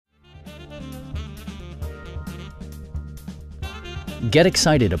Get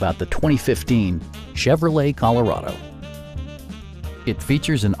excited about the 2015 Chevrolet Colorado. It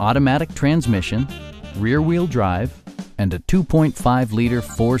features an automatic transmission, rear-wheel drive, and a 2.5-liter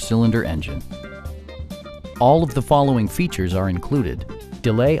four-cylinder engine. All of the following features are included: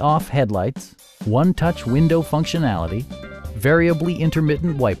 delay-off headlights, one-touch window functionality, variably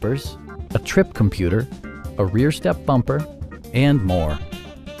intermittent wipers, a trip computer, a rear step bumper, and more.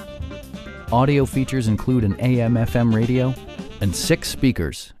 Audio features include an AM/FM radio and 6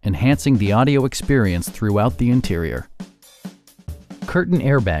 speakers, enhancing the audio experience throughout the interior. Curtain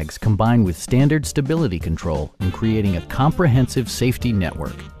airbags combine with standard stability control in creating a comprehensive safety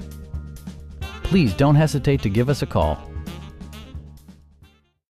network. Please don't hesitate to give us a call.